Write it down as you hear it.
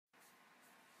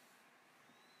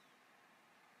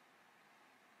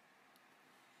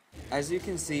As you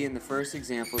can see in the first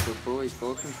example, the bullies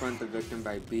both confront the victim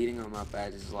by beating him up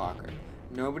at his locker.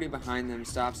 Nobody behind them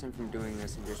stops him from doing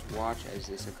this and just watch as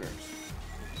this occurs.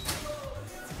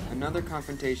 Another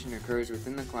confrontation occurs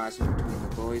within the classroom between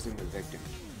the bullies and the victim.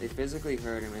 They physically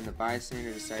hurt him and the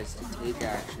bystander decides to take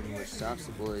action which stops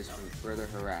the bullies from further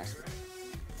harassment.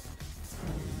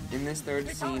 In this third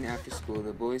scene after school,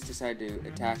 the bullies decide to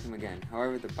attack him again.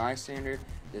 However, the bystander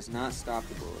does not stop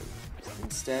the bully.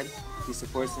 Instead, he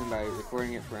supports them by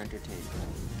recording it for entertainment.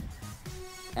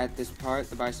 At this part,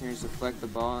 the bystanders deflect the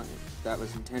ball that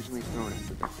was intentionally thrown at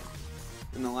the victim.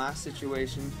 In the last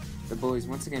situation, the bullies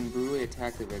once again brutally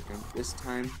attack the victim. This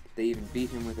time, they even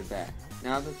beat him with a bat.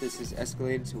 Now that this has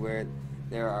escalated to where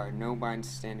there are no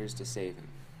bystanders to save him.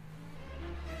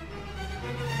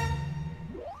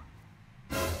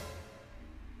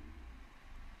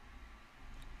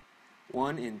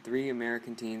 One in 3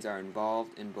 American teens are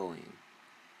involved in bullying.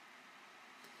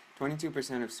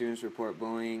 22% of students report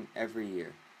bullying every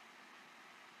year.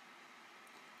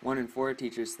 1 in 4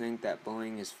 teachers think that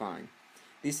bullying is fine.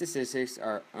 These statistics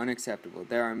are unacceptable.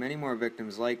 There are many more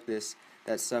victims like this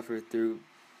that suffer through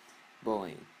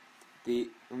bullying.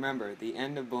 Remember, the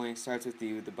end of bullying starts with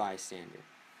you, the bystander.